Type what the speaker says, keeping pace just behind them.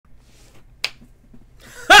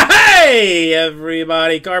Hey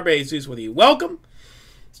everybody, RPAs with you. Welcome.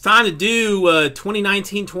 It's time to do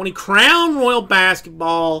 2019-20 Crown Royal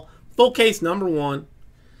Basketball full case number 1.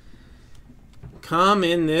 Come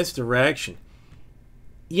in this direction.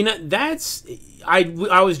 You know, that's I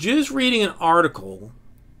was just reading an article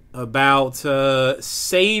about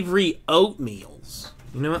savory oatmeals.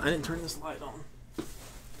 You know what? I didn't turn this light on.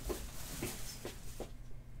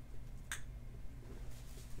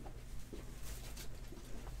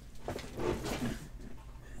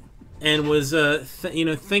 And was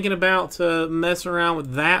thinking about messing around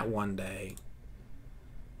with that one day.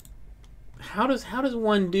 How does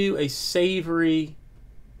one do a savory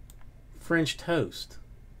French toast?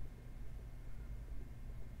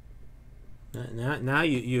 Now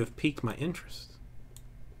you have piqued my interest.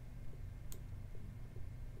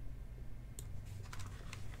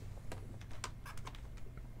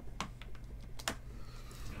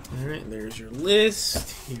 All right, there's your list.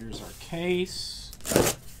 Here's our case.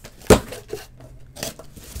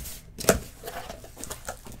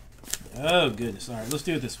 Oh, goodness. All right, let's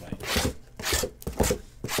do it this way.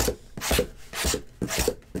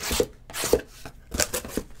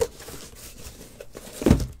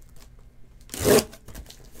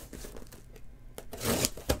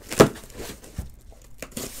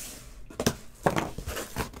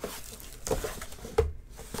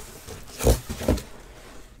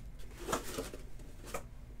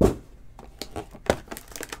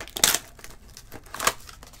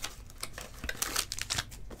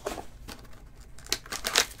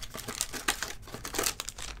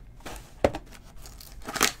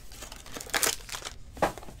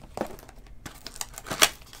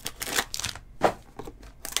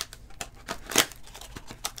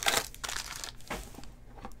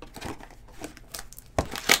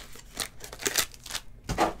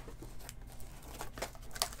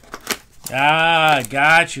 Ah,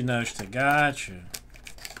 got you, Noshta, got you.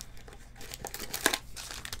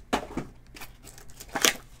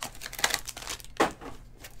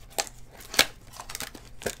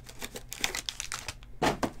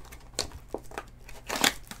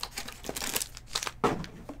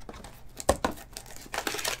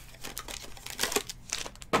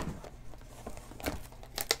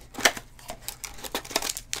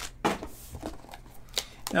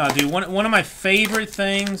 No, dude, one of my favorite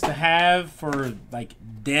things to have for, like,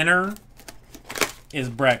 dinner is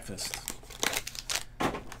breakfast.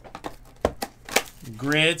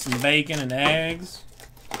 Grits and bacon and eggs.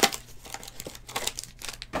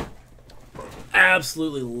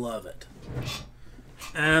 Absolutely love it.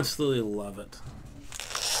 Absolutely love it.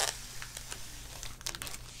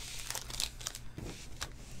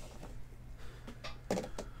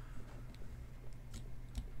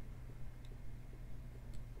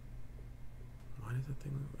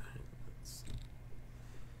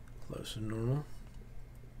 Close to normal.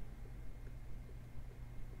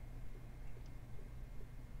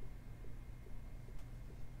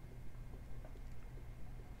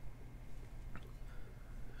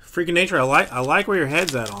 Freaking nature, I like where your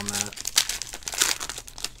head's at on that.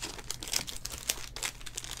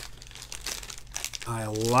 I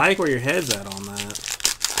like where your head's at on that.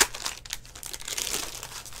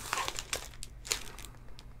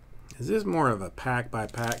 Is this more of a pack by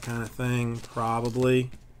pack kind of thing?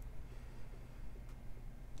 Probably.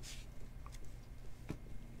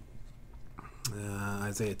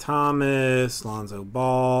 Isaiah Thomas, Lonzo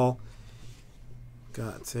Ball,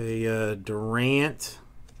 got a Durant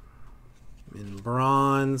in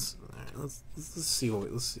bronze. All right, let's see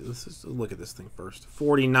what let's just look at this thing first.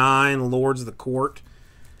 49, Lords of the Court,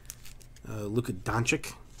 Luka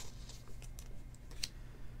Doncic,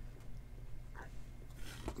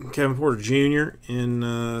 Kevin Porter Jr. in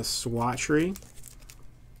swatchery.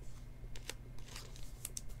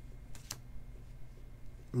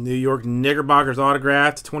 New York Knickerbockers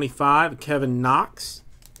autographed 25, Kevin Knox.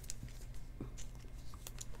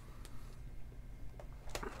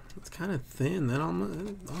 It's kind of thin. That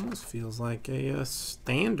almost feels like a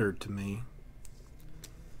standard to me.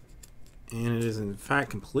 And it is, in fact,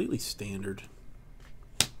 completely standard.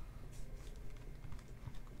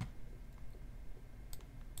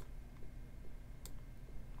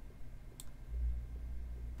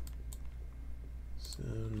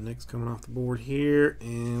 Next coming off the board here,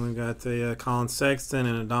 and we've got a Colin Sexton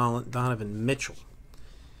and a Donovan Mitchell.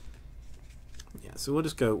 Yeah, so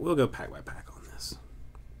we'll go pack by pack on this.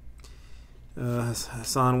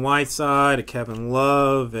 Hassan Whiteside, a Kevin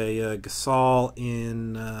Love, a Gasol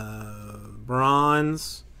in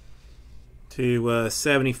bronze, to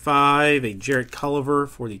 75, a Jarrett Culver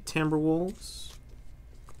for the Timberwolves.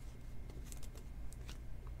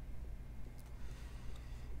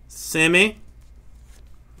 Semi.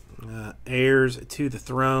 Heirs to the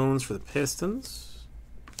thrones for the Pistons.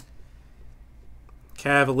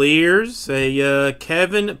 Cavaliers, a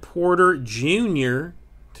Kevin Porter Jr.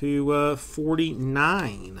 to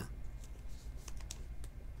 49.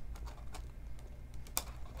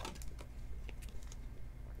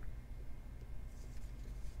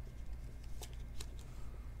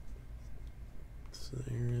 So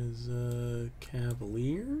there's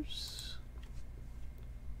Cavaliers.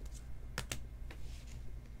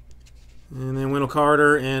 And then Wendell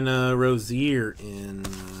Carter and Rozier in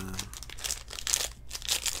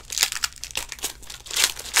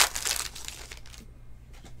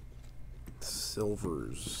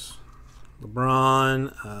silvers.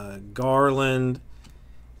 LeBron, Garland,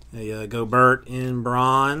 a Gobert in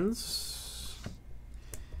bronze.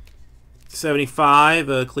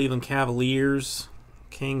 75, Cleveland Cavaliers,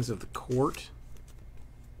 Kings of the Court,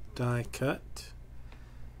 die cut.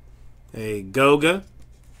 A Goga.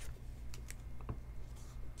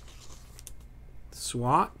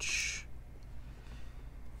 Swatch.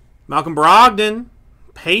 Malcolm Brogdon,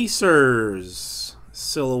 Pacers,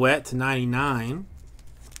 silhouette to 99.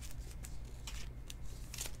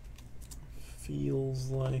 Feels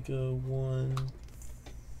like a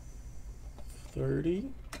 130.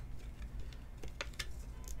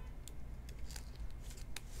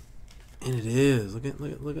 And it is. Look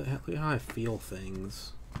at how I feel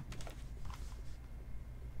things.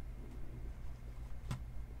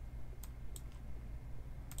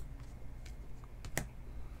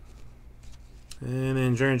 And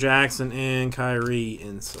then Jaren Jackson and Kyrie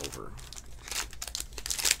in silver.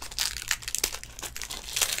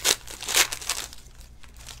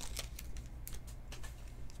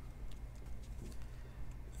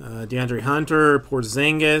 DeAndre Hunter,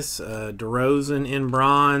 Porzingis, DeRozan in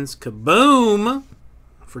bronze. Kaboom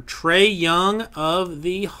for Trae Young of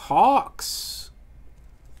the Hawks.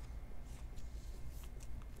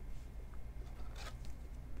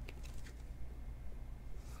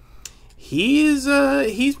 He's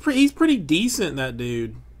pretty decent, that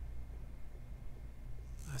dude.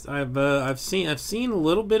 I've seen a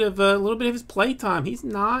little bit of his play time. He's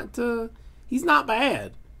not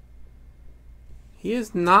bad. He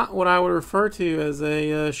is not what I would refer to as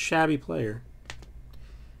a shabby player.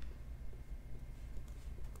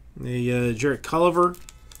 A Jarrett Culver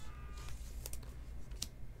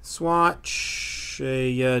swatch.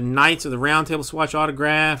 A Knights of the Round Table swatch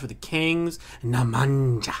autograph for the Kings.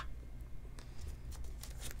 Namanja.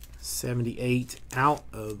 78 out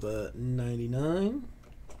of 99.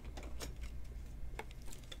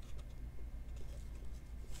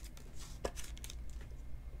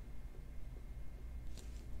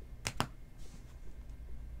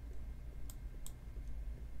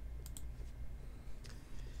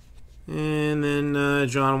 And then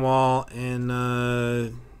John Wall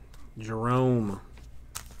and Jerome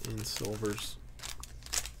in silvers.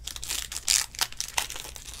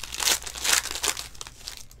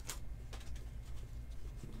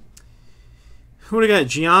 What do we got?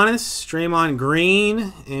 Giannis, Draymond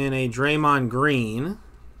Green, and a Draymond Green.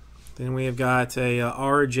 Then we have got a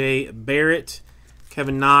R.J. Barrett,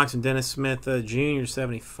 Kevin Knox, and Dennis Smith Jr.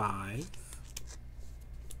 75.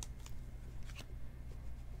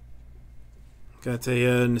 Got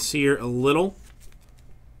a Nasir Little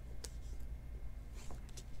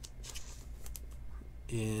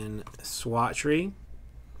in swatchery.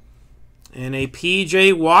 And a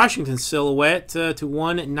P.J. Washington silhouette to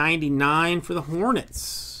 199 for the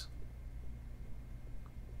Hornets.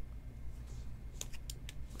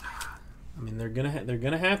 I mean, they're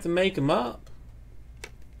gonna have to make them up.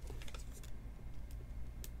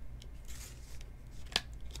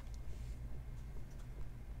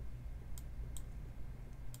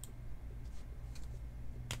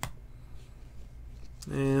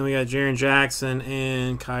 And we got Jaren Jackson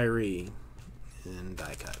and Kyrie in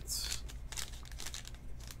die cuts.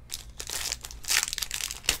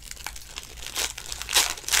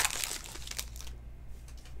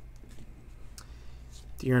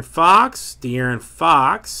 De'Aaron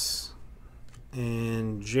Fox,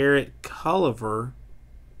 and Jarrett Culver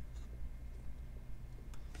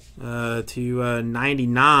to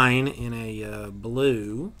 99 in a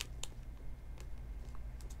blue.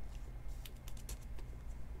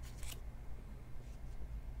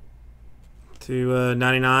 To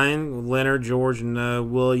 99, Leonard, George,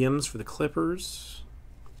 and Williams for the Clippers.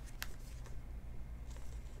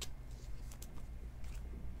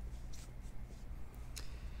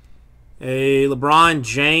 A LeBron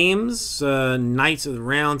James, Knights of the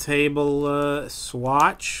Round Table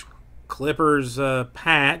swatch. Clippers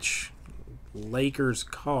patch. Lakers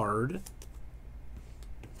card.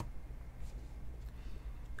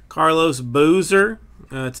 Carlos Boozer,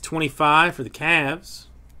 it's 25 for the Cavs.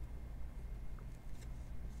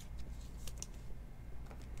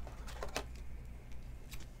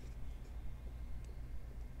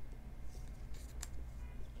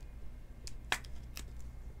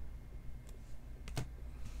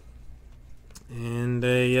 And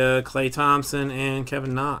a Klay Thompson and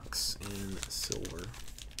Kevin Knox in silver.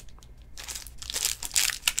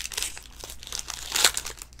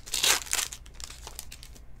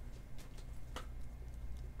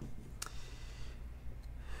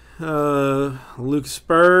 Luke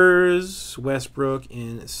Spurs, Westbrook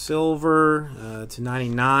in silver, to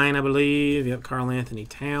 99, I believe. Yep, Karl Anthony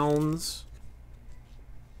Towns.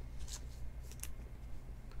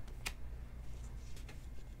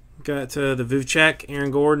 Got the Vuvcek,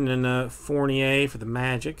 Aaron Gordon, and Fournier for the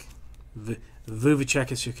Magic.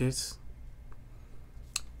 Vuvcek.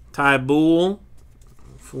 Ty Bull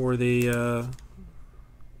for the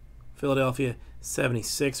Philadelphia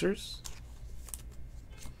 76ers.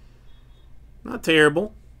 Not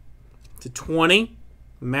terrible. To 20,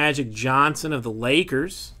 Magic Johnson of the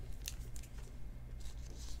Lakers.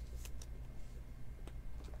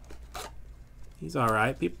 He's all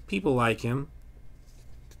right. People like him.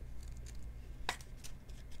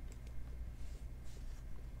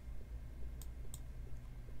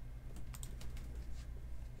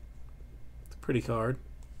 It's a pretty card.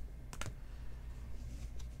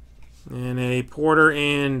 And a Porter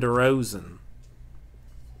and DeRozan.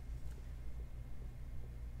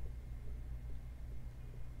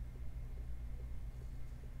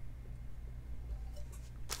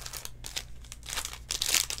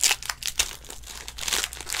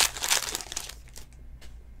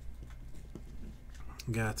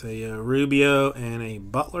 Got a Rubio and a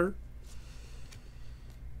Butler.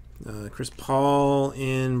 Chris Paul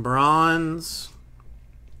in bronze.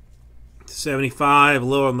 75,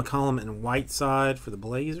 Loa McCollum and Whiteside for the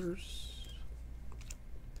Blazers.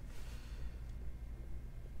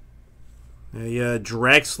 A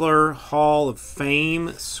Drexler Hall of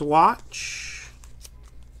Fame swatch.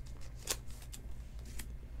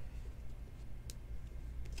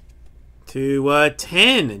 To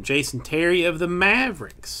 10, Jason Terry of the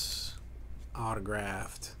Mavericks,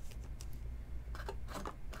 autographed.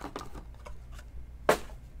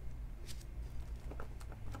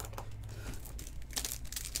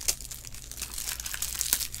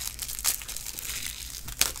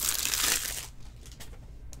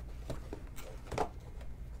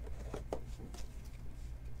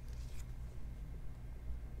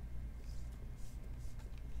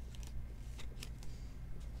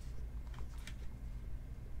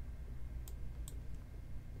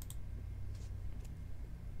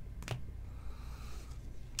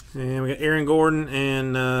 And we got Aaron Gordon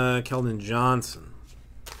and Keldon Johnson.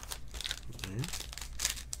 Okay.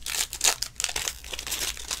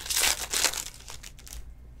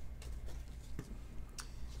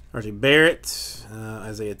 R.J. Barrett,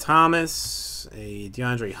 Isaiah Thomas, a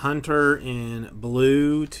DeAndre Hunter in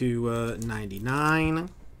blue to 99.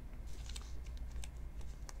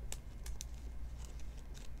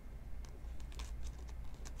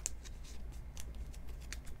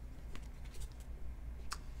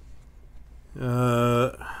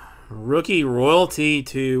 Rookie royalty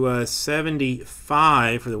to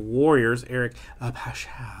 75 for the Warriors, Eric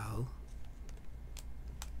Paschal.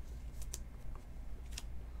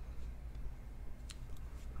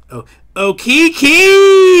 Oh, Okiki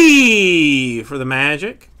for the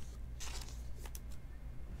Magic.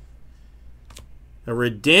 A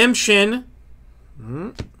redemption.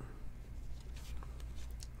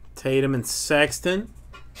 Tatum and Sexton.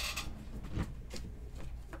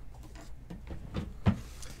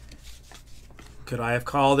 Could I have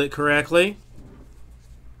called it correctly?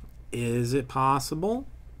 Is it possible?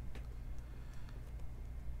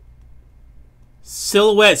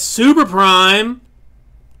 Silhouette Super Prime.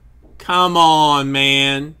 Come on,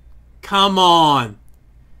 man. Come on.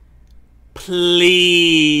 Please.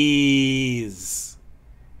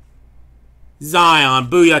 Zion,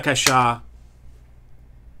 Booyakasha.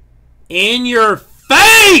 In your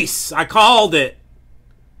face! I called it.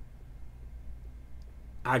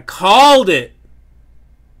 I called it.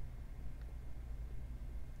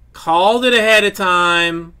 Called it ahead of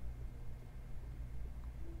time.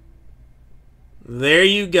 There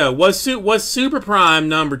you go. What's Super Prime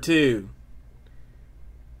number 2?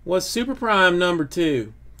 What's Super Prime number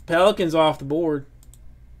 2? Pelicans off the board.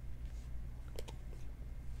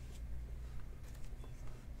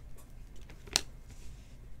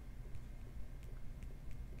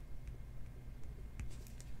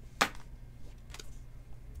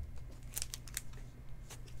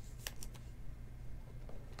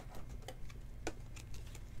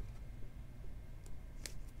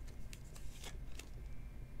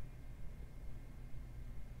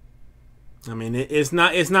 I mean, it's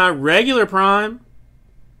not regular prime.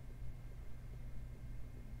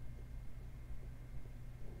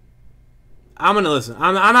 I'm gonna listen.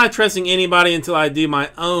 I'm not trusting anybody until I do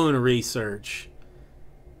my own research.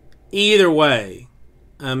 Either way,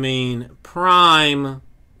 I mean, prime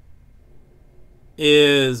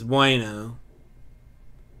is bueno.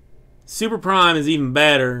 Super prime is even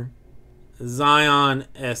better. Zion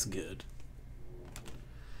S good.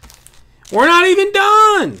 We're not even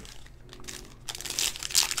done.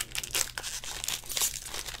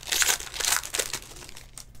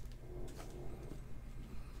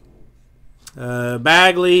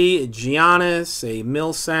 Bagley, Giannis, a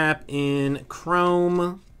Millsap in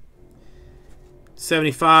Chrome.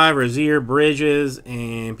 75, Rozier, Bridges,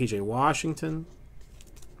 and PJ Washington.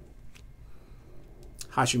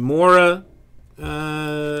 Hachimura,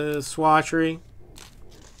 swatchery.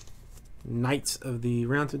 Knights of the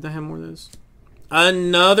Round. Did I have more of those?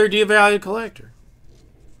 Another devalued collector.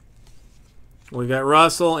 We got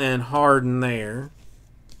Russell and Harden there.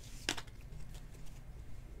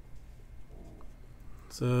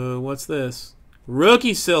 So what's this?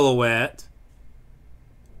 Rookie silhouette.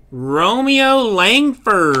 Romeo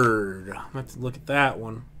Langford. I'm going to have to look at that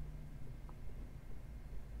one.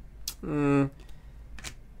 I'm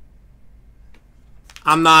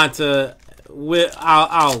not. I'll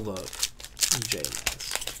look.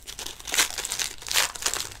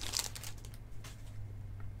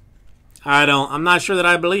 I'm not sure that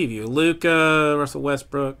I believe you. Luka, Russell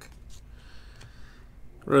Westbrook,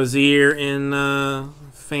 Rozier in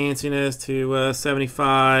fanciness to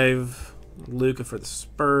 75. Luka for the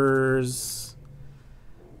Spurs.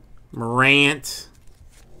 Morant.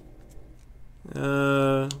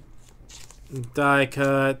 Die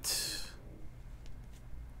cut.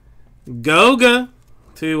 Goga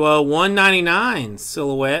to 199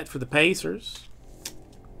 silhouette for the Pacers.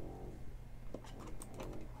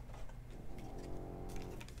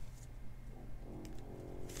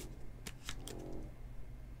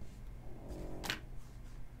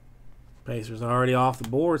 Pacers already off the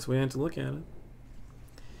board, so we have to look at it.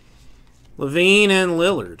 Levine and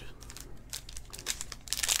Lillard.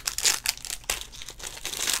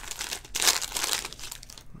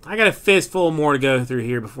 I got a fistful more to go through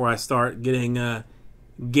here before I start getting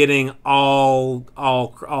all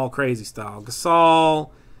crazy style.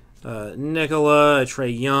 Gasol, Nicola,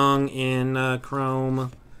 Trae Young in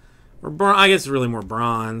chrome, or I guess it's really more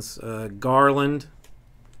bronze. Garland,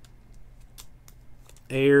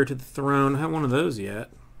 heir to the throne. I haven't one of those yet.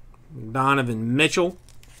 Donovan Mitchell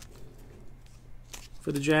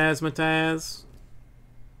for the Jazzmatazz.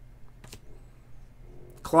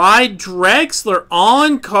 Clyde Drexler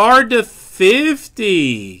on card to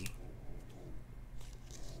 50.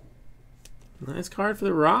 Nice card for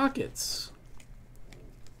the Rockets.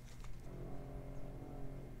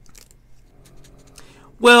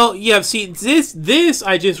 Well, yeah, see, this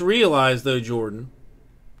I just realized, though, Jordan,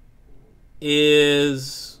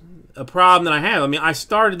 is a problem that I have. I mean, I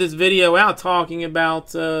started this video out talking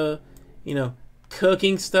about, you know,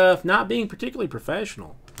 cooking stuff, not being particularly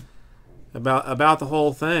professional about the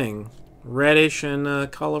whole thing. Reddish and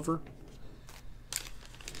Culliver.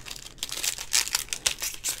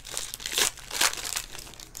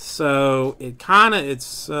 So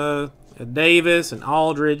it's Davis and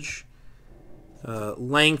Aldridge,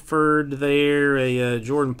 Langford there, a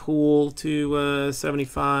Jordan Poole to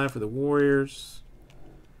 75 for the Warriors.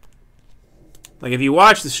 Like, if you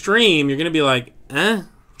watch the stream, you're gonna be like,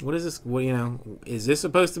 what is this? What, you know, is this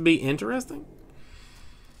supposed to be interesting?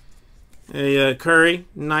 A Curry,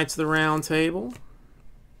 Knights of the Round Table.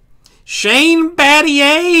 Shane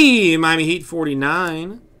Battier, Miami Heat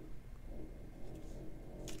 49.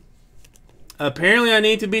 Apparently, I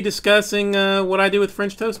need to be discussing what I do with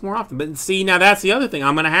French toast more often. But see, now that's the other thing.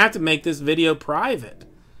 I'm going to have to make this video private.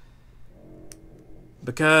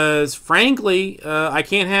 Because, frankly, I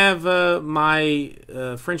can't have my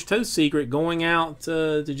French toast secret going out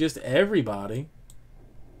to just everybody.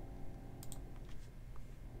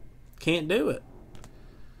 Can't do it.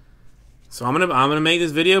 So I'm gonna make this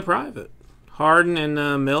video private. Harden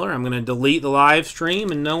and Miller. I'm gonna delete the live stream,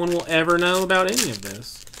 and no one will ever know about any of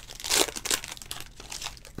this,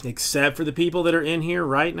 except for the people that are in here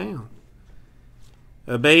right now.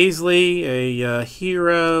 A Baisley, a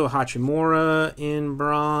Hero, a Hachimura in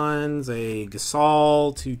bronze, a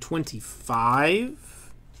Gasol to 25.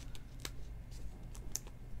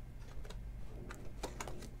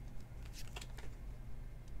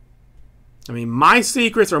 I mean, my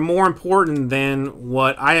secrets are more important than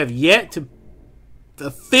what I have yet to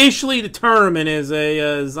officially determine is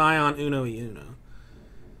a Zion Uno y Uno.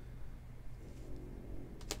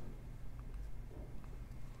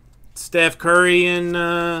 Steph Curry in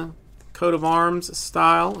coat of arms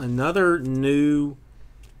style. Another new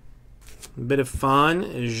bit of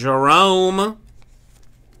fun. Jerome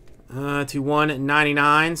to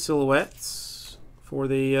 199 silhouettes for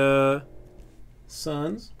the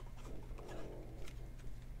Suns.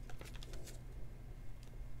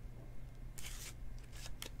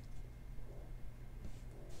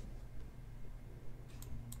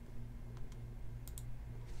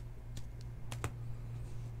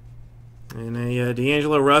 And a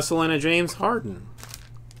D'Angelo Russell and a James Harden.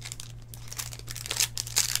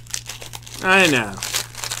 I know.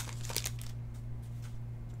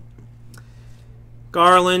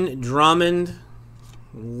 Garland, Drummond,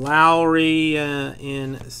 Lowry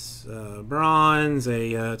in bronze.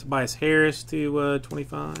 A Tobias Harris to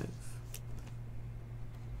 25.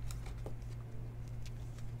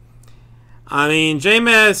 I mean,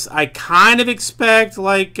 JMS, I kind of expect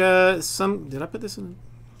like some... Did I put this in?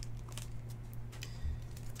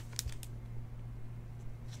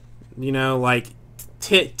 You know, like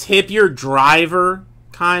tip your driver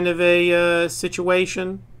kind of a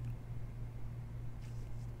situation.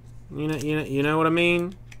 You know what I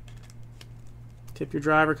mean? Tip your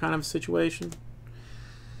driver kind of a situation.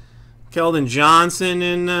 Keldon Johnson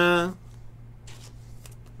in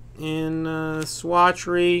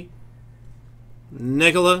swatchery.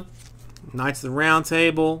 Nikola, Knights of the Round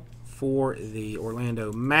Table for the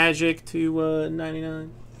Orlando Magic to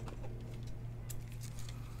 99.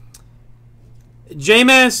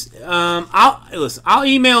 JMS, I'll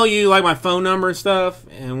email you like my phone number and stuff,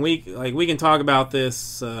 and we can talk about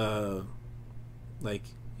this like,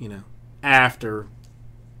 you know, afterwards.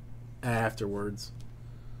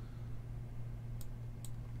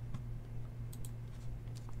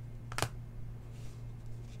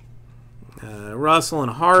 Russell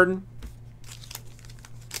and Harden.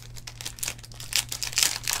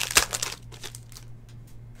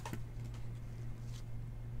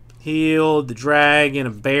 Healed, the Drag, and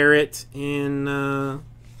a Barrett in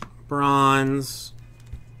bronze.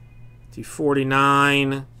 To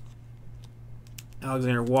 49.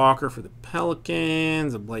 Alexander Walker for the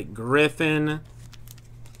Pelicans. A Blake Griffin.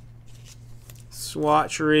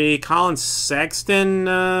 Swatchery. Colin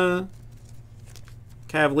Sexton.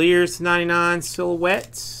 Cavaliers to 99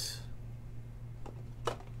 silhouette.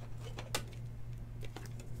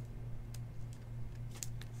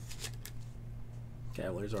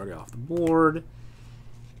 Cavaliers already off the board.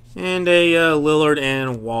 And a Lillard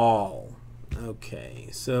and Wall. Okay,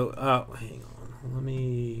 so, hang on. Let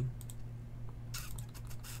me...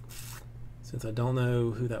 Since I don't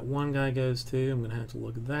know who that one guy goes to, I'm going to have to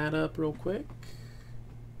look that up real quick.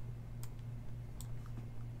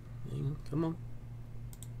 Hang on, come on.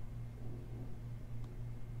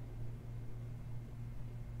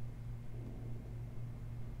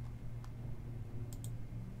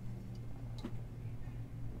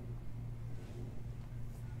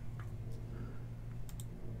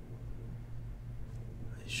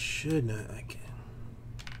 Should know. I can.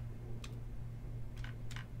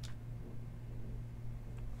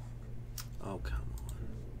 Oh, come on.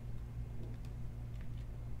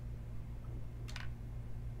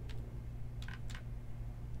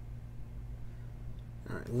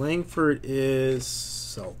 All right, Langford is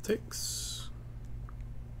Celtics.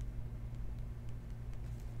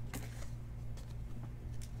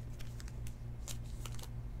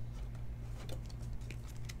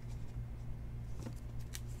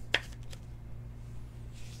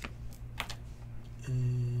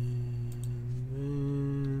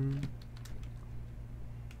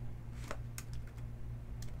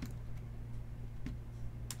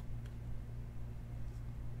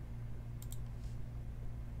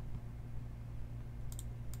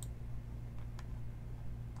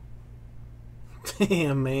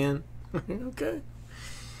 Damn, man. Okay.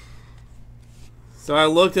 So I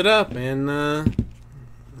looked it up, and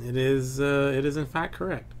it is in fact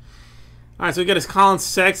correct. All right, so we got his Colin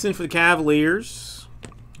Sexton for the Cavaliers.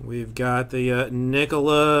 We've got the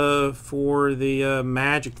Nikola for the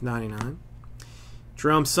Magic to 99.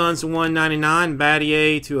 Jerome Suns to 199.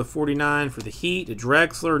 Battier to a 49 for the Heat. A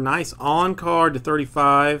Drexler, nice on card to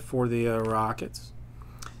 35 for the Rockets.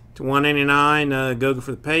 To 199, Goga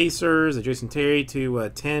for the Pacers. A Jason Terry to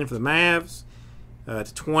 10 for the Mavs.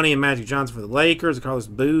 To 20, a Magic Johnson for the Lakers. A Carlos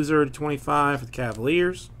Boozer to 25 for the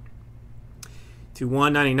Cavaliers. To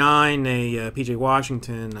 199, a PJ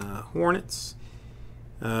Washington Hornets.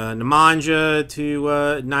 Nemanja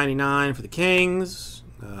to 99 for the Kings.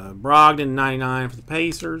 Brogdon 99 for the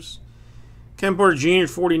Pacers. Kevin Porter Jr.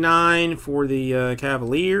 49 for the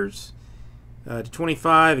Cavaliers. To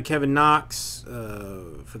 25, a Kevin Knox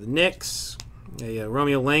for the Knicks.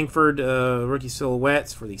 Romeo Langford rookie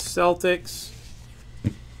silhouettes for the Celtics.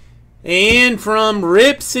 And from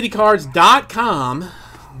RipCityCards.com,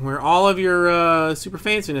 where all of your super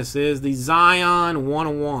fanciness is, the Zion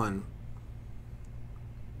 101.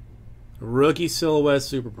 Rookie silhouette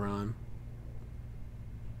super prime.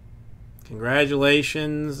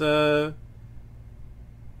 Congratulations,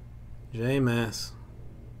 J-Mess.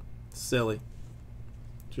 Silly.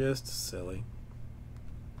 Just silly.